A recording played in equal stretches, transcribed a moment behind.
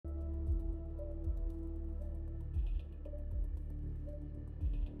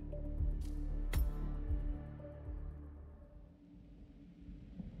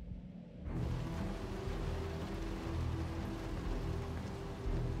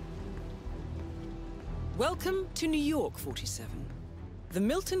Welcome to New York, 47. The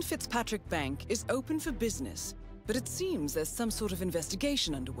Milton Fitzpatrick Bank is open for business, but it seems there's some sort of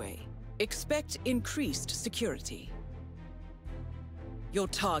investigation underway. Expect increased security. Your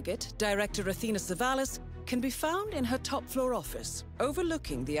target, Director Athena Savalas, can be found in her top-floor office,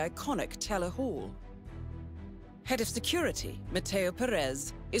 overlooking the iconic Teller Hall. Head of Security, Mateo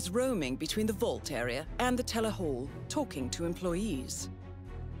Perez, is roaming between the vault area and the Teller Hall, talking to employees.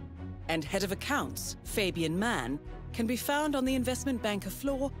 And Head of Accounts, Fabian Mann, can be found on the investment banker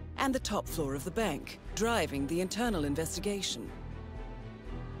floor and the top floor of the bank, driving the internal investigation.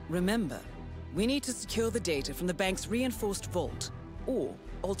 Remember, we need to secure the data from the bank's reinforced vault, or,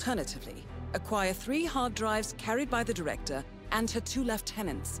 alternatively, acquire 3 hard drives carried by the director and her 2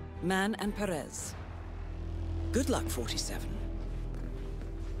 lieutenants, Mann and Perez. Good luck, 47.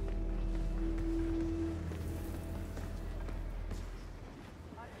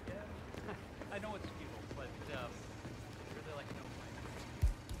 I know it's futile, but really like no way.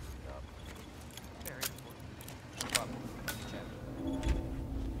 Very important.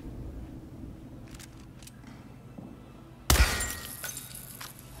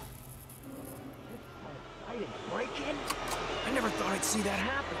 Break-in? I never thought I'd see that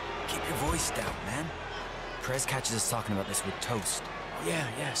happen. Keep your voice down, man. Perez catches us talking about this with Toast. Yeah,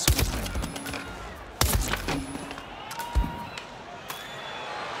 yes.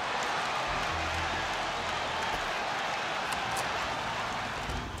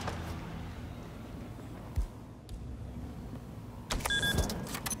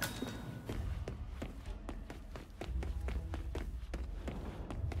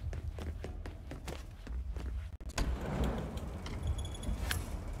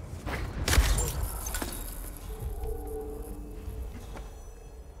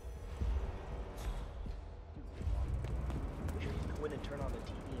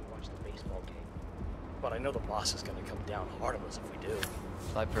 But I know the boss is gonna come down hard on us if we do.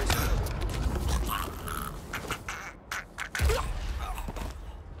 Slide person.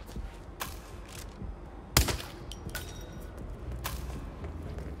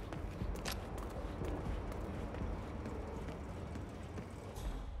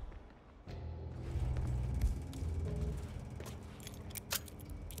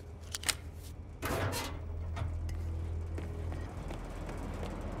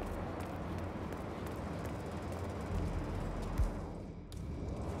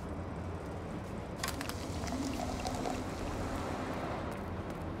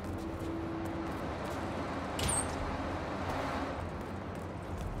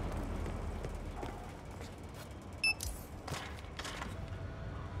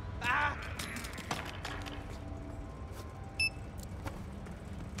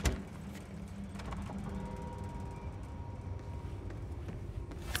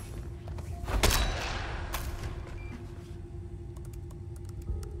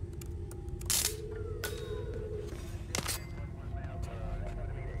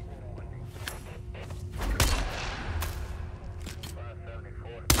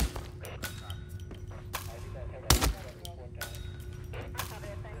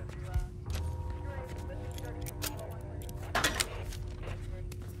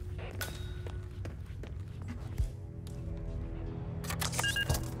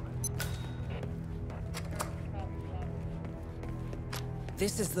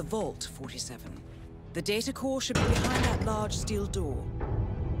 This is the vault, 47. The data core should be behind that large steel door.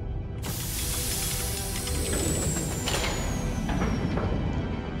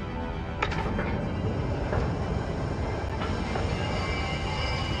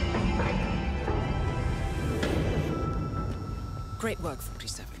 Great work,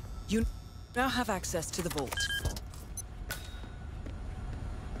 47. You now have access to the vault.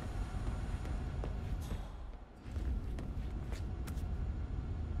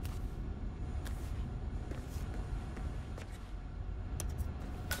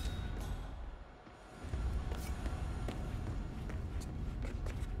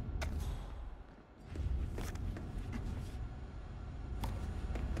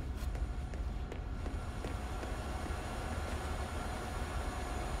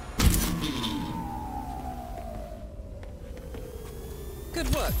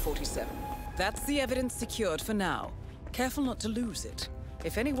 Good work, 47. That's the evidence secured for now. Careful not to lose it.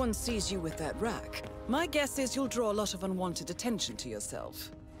 If anyone sees you with that rack, my guess is you'll draw a lot of unwanted attention to yourself.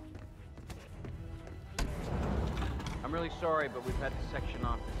 I'm really sorry, but we've had to section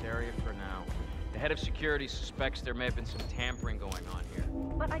off this area for now. The head of security suspects there may have been some tampering going on here.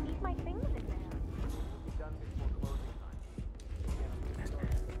 But I need my things in there. Be done before closing time.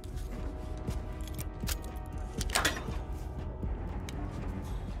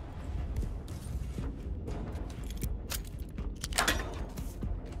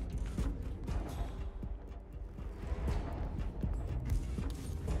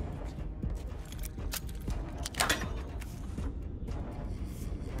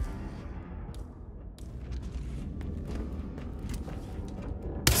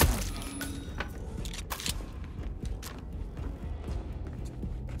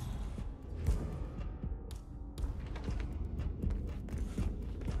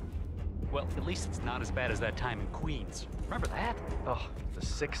 Well, at least it's not as bad as that time in Queens. Remember that? Oh, the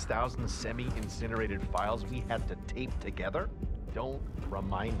 6,000 semi-incinerated files we had to tape together? Don't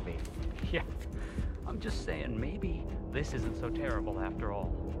remind me. Yeah. I'm just saying, maybe this isn't so terrible after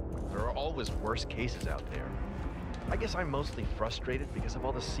all. There are always worse cases out there. I guess I'm mostly frustrated because of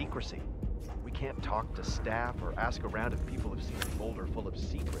all the secrecy. We can't talk to staff or ask around if people have seen a folder full of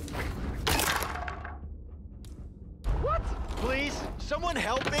secrets. What? Please, someone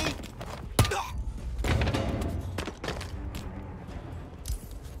help me!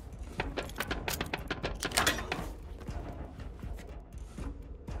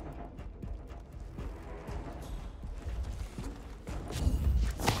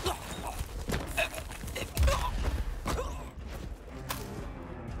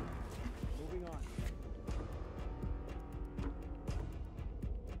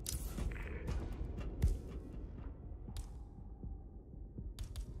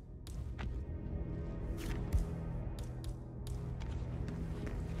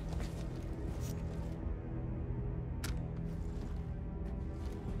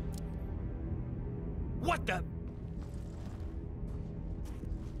 What the?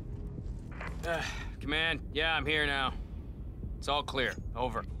 Command, yeah, I'm here now. It's all clear.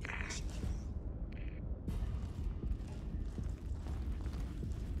 Over.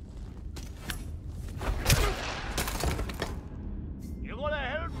 You gonna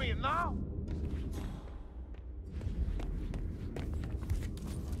help me now?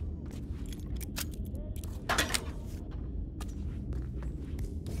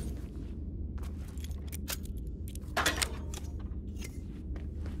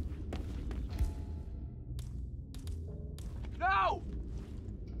 No!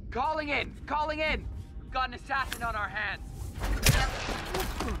 Calling in! Calling in! We've got an assassin on our hands.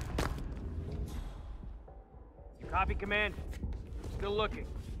 You copy, Command? Still looking.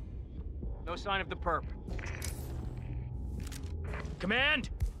 No sign of the perp. Command?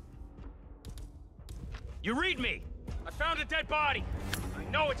 You read me! I found a dead body! I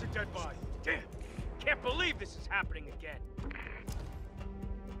know it's a dead body. Damn. Can't believe this is happening again.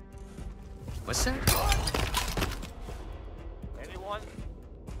 What's that? Anyone?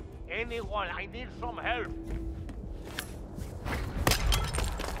 Anyone, I need some help.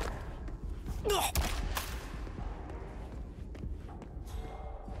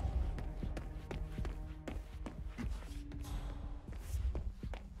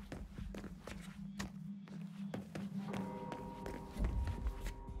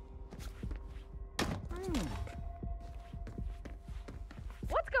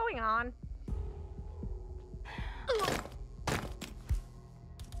 What's going on?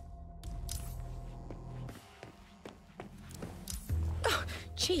 Oh,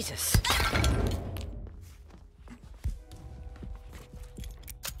 Jesus.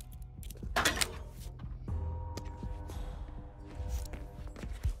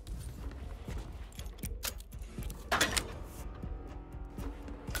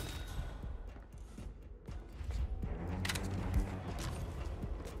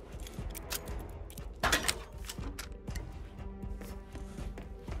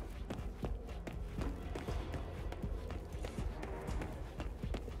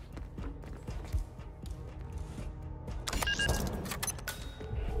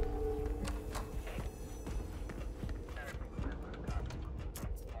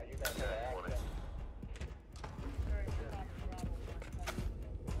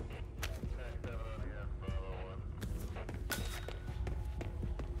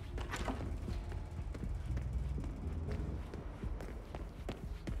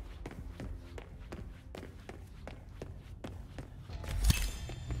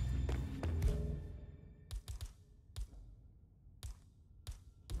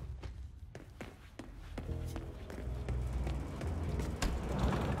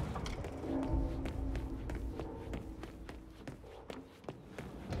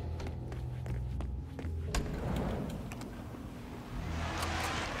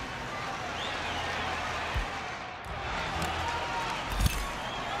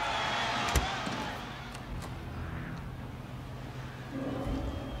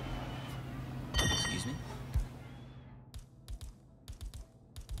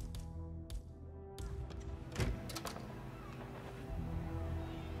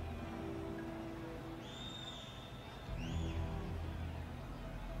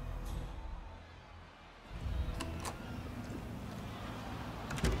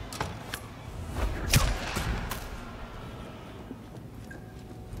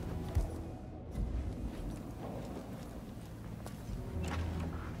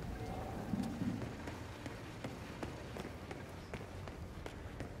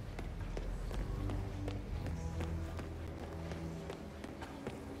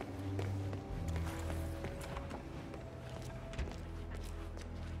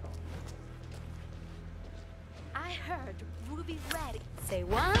 heard. Ruby ready. Say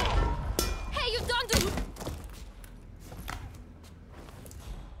what? Hey, you done do?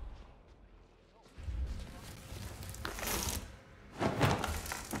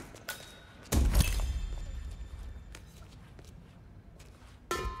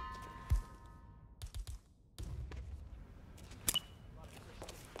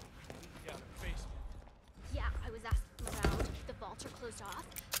 Yeah, I was asking around. The vaults are closed off,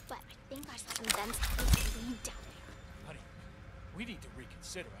 but I think I saw some vents leading down there. Honey, we need to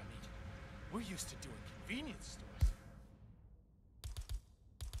reconsider. I mean, we're used to doing convenience stores.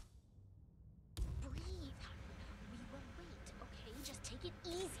 Breathe. We will wait, okay? Just take it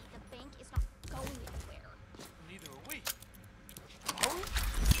easy. The bank is not going anywhere. Neither are we.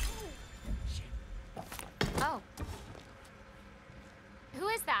 Oh. Who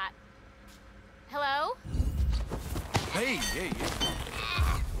is that? Hello? Hey, hey, hey.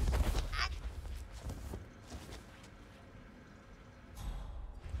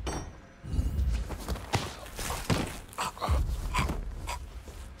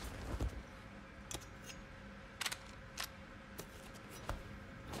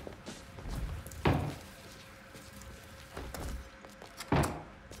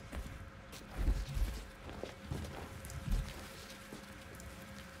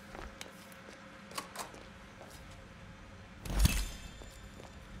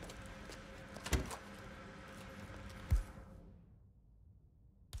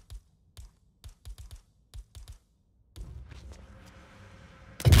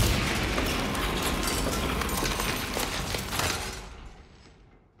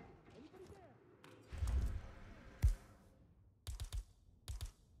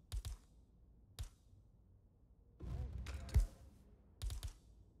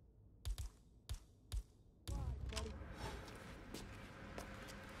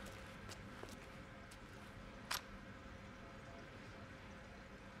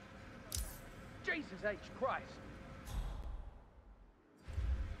 Jesus H. Christ.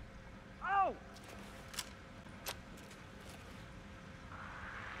 Oh!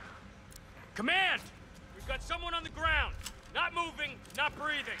 Command! We've got someone on the ground. Not moving, not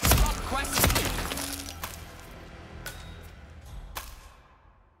breathing. Question.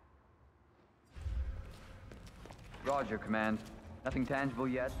 Roger, Command. Nothing tangible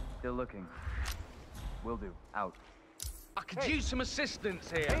yet. Still looking. Will do. Out. I could use some assistance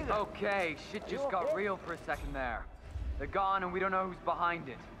here. Okay, shit just got real for a second there. They're gone and we don't know who's behind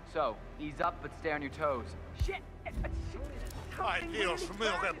it. So, ease up but stay on your toes. Shit! Ay, Dios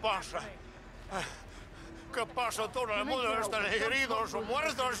mío, ¿qué pasa? ¿Qué pasa? Todo el mundo están heridos o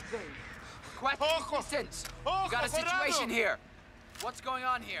muertos. Questions. You got a situation here. What's going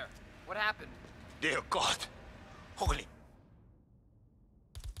on here? What happened? Dear God. Holy.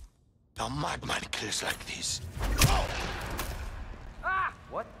 A madman kills like this. Ah!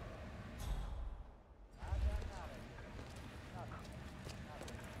 What?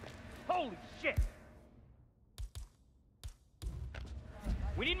 Holy shit!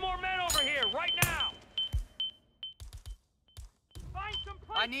 We need more men over here, right now! Find some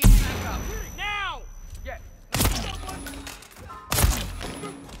place! I need backup! Now! Yeah.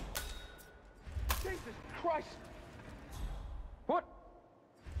 Jesus Christ! What?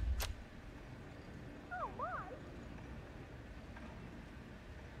 Oh, my.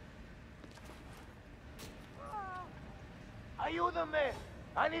 Ayúdame!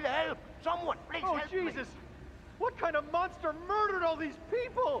 I need help! Someone, please Oh, help Jesus! me! What kind of monster murdered all these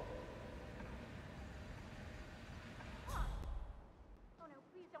people? Oh no,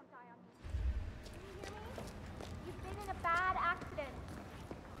 please don't die on me. Can you hear me? You've been in a bad accident.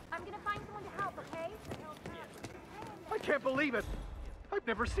 I'm gonna find someone to help, okay? I can't believe it! I've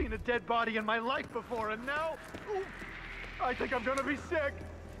never seen a dead body in my life before, and now... Ooh, I think I'm gonna be sick!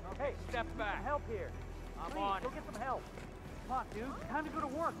 Hey, step back. Help here. I'm on. Go get some help! Come on, dude. Time to go to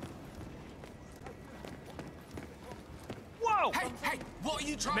work. Whoa! Hey, what are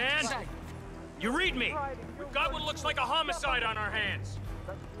you trying Man, to say? you read me. We've got what looks like a homicide on our hands.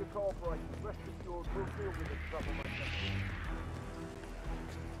 Thanks for your cooperation. Rest assured, we'll deal with this trouble.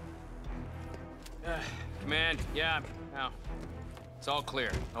 Command, yeah, no. It's all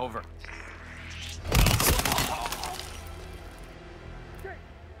clear. Over.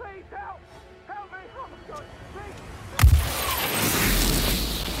 Please help! Help me! Oh, God, please!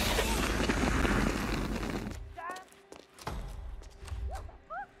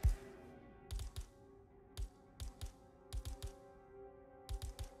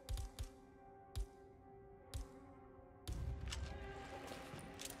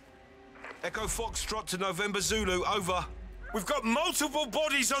 Echo Foxtrot to November Zulu, over. We've got multiple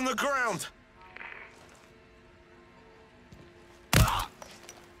bodies on the ground!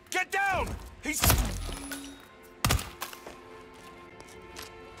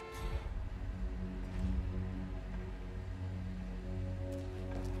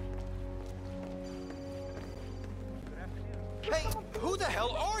 Who the hell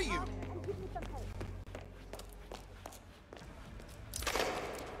are you? And give me some help.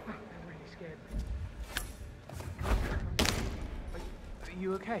 I'm really scared. Are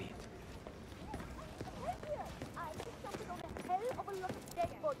you okay? I just jumped on the hell of a lot of dead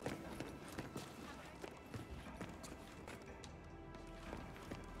bodies.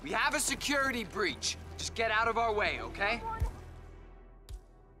 We have a security breach. Just get out of our way, okay?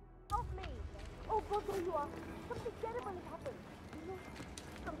 Help me! Oh God, there you are. Something terrible has happened. You know,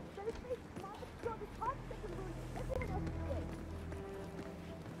 some self-made smart got his heart second wound. Everyone else is dead.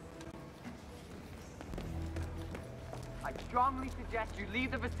 I strongly suggest you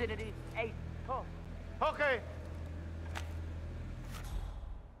leave the vicinity ASAP. Oh, okay.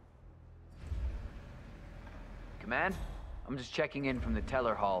 Command? I'm just checking in from the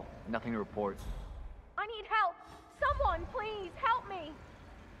teller hall. Nothing to report. I need help. Someone, please, help me.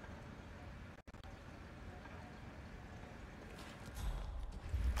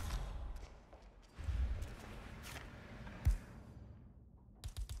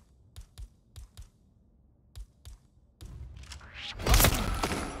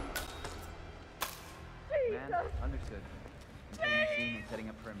 Man, understood. Containing scene and setting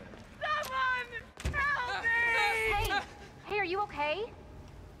up perimeter. Someone, help me! Hey, are you okay?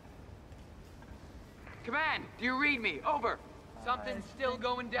 Command, do you read me? Over. Something's still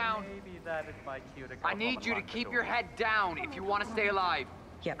going down. Maybe that is my cue to go I need you to keep your head down if you want to stay alive.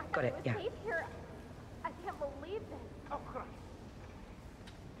 Yep, got it, yeah. Safe here. I can't believe this. Oh, Christ.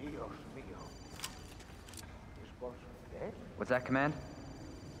 Dios mío. This was dead? What's that, Command?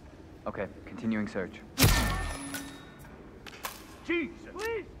 Okay, continuing search. Jesus!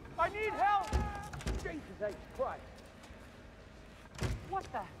 Please! I need help! Jesus H. Christ! What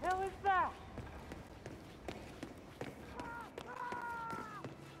the hell is that?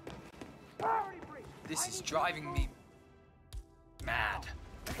 This is driving me mad.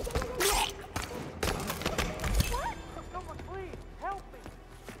 What? Someone please, help me!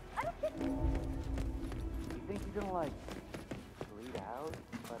 I don't get You think you're gonna, like, bleed out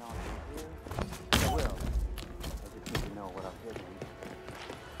if I don't help you? I will. I just need to know what I've hidden.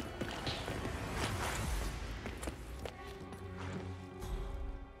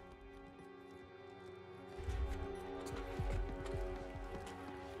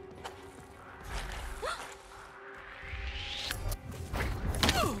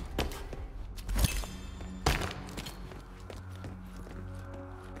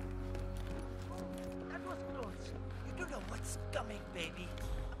 That was close. You don't know what's coming, baby.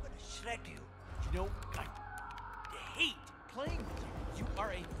 I'm gonna shred you. You know, I hate playing with you. You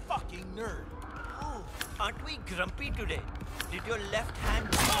are a fucking nerd. Oh, aren't we grumpy today? Did your left hand...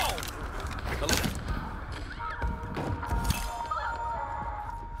 Oh!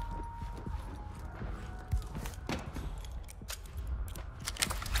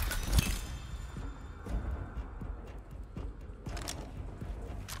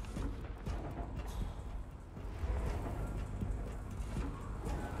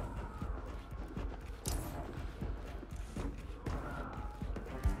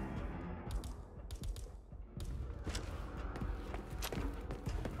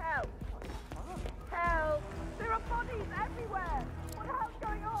 help. Help! There are bodies everywhere. What the hell's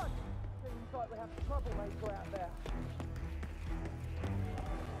going on? Seems like we have a troublemaker out there.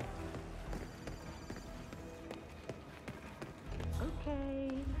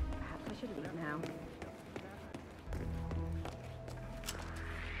 Okay, perhaps I should leave now.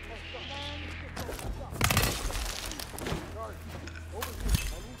 Guard, over here.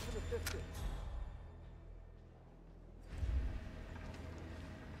 I need some assistance.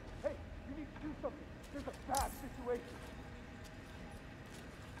 Hey, you need to do something. There's a bad situation.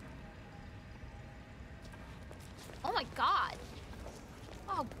 Oh my god.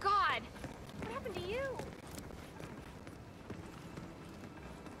 Oh god. What happened to you?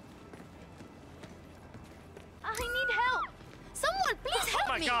 I need help. Someone, please help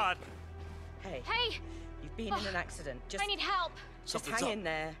me. Oh my god. Hey, Hey, you've been in an accident. Just I need help. hang in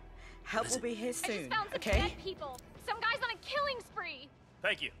there. Help will be here I soon, just found some okay? dead people. Some guy's on a killing spree.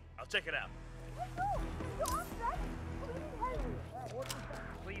 Thank you. I'll check it out. You're all right? We need help.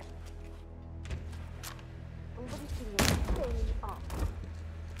 Please. Somebody's stay up.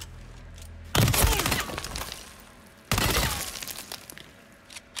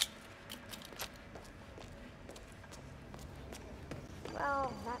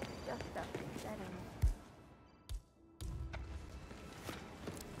 Well, that's just upsetting.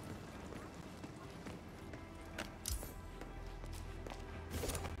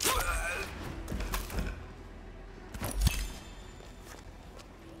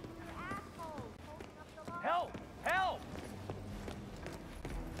 Help! Help!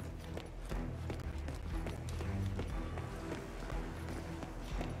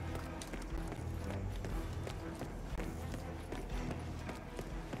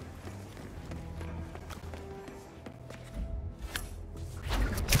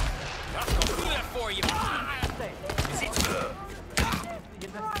 door, you... Is it...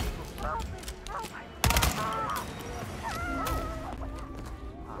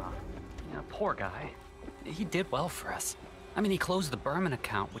 Yeah, poor guy. He did well for us. I mean, he closed the Berman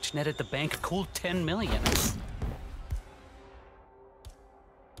account, which netted the bank a cool $10 million.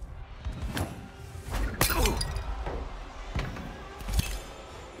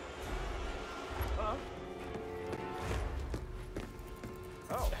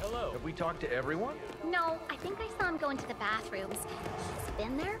 Hello. Have we talked to everyone? No, I think I saw him go into the bathrooms. He's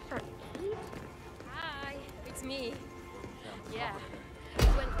been there for ages. Hi, it's me. Yeah,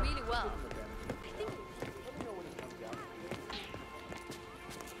 it went really well. I think...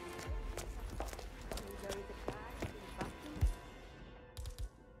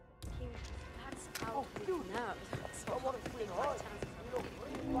 That's how we know. So hopefully my chances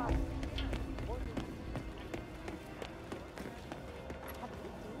are...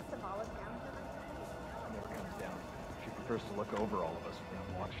 She prefers to look over all of us from that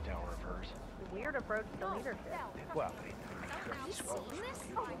watchtower of hers. Weird approach to leadership. Well, Have you seen this?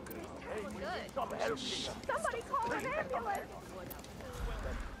 Oh, good. Somebody call an ambulance!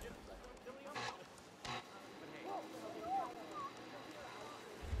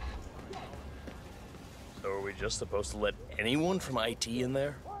 So are we just supposed to let anyone from IT in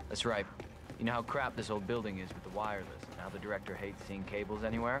there? That's right. You know how crap this old building is with the wireless, and how the director hates seeing cables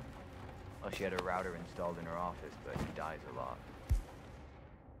anywhere? Well, she had a router installed in her office, but he dies a lot.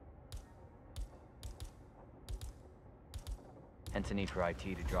 Hence a need for IT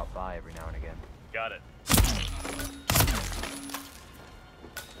to drop by every now and again. Got it.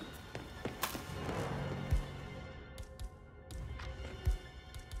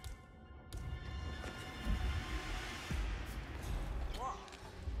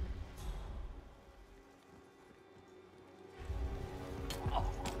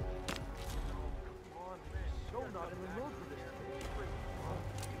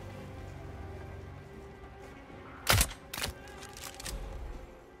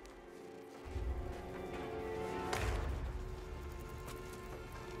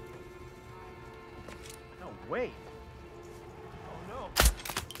 Wait. Oh no.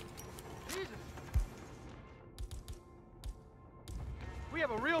 Jesus. We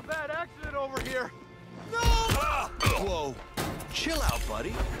have a real bad accident over here. No! Whoa. Chill out,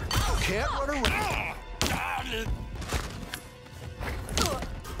 buddy. Can't run around.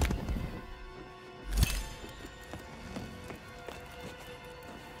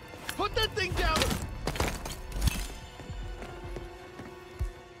 Put that thing down!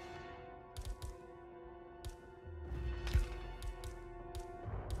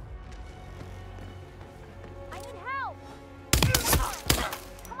 I need help!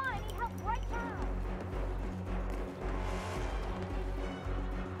 Come on, I need help right now!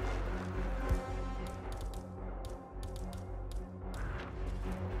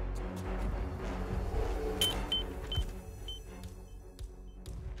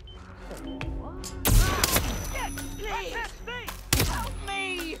 Please! Help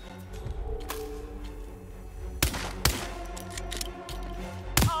me!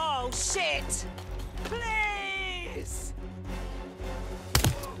 Oh, shit! Please!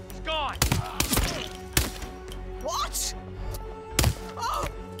 It's gone! What? Oh,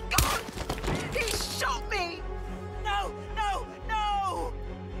 God! He shot me! No, no, no!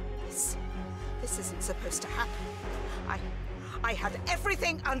 This isn't supposed to happen. I had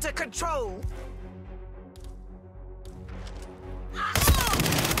everything under control.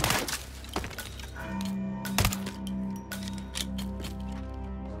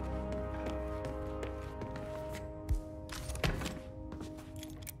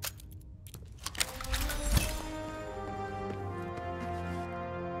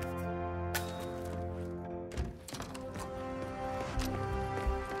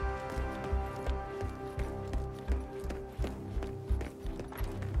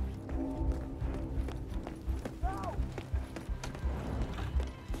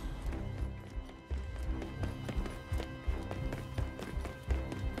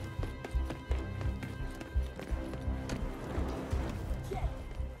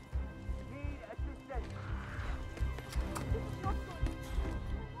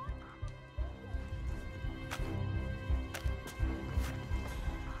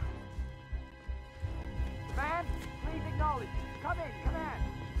 Man, please acknowledge. Come in, command.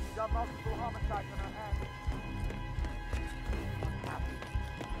 We've got multiple homicides on our hands. What's happening?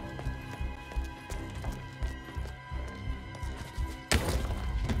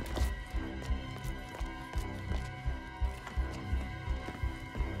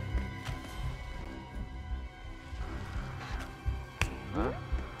 Huh?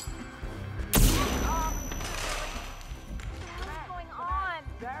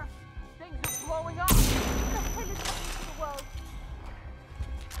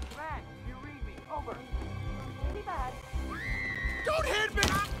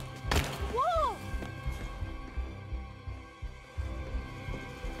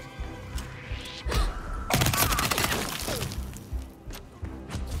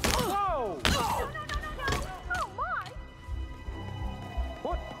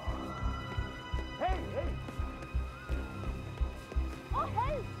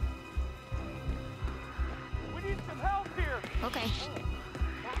 Okay.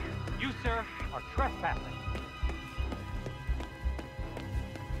 You, sir, are trespassing.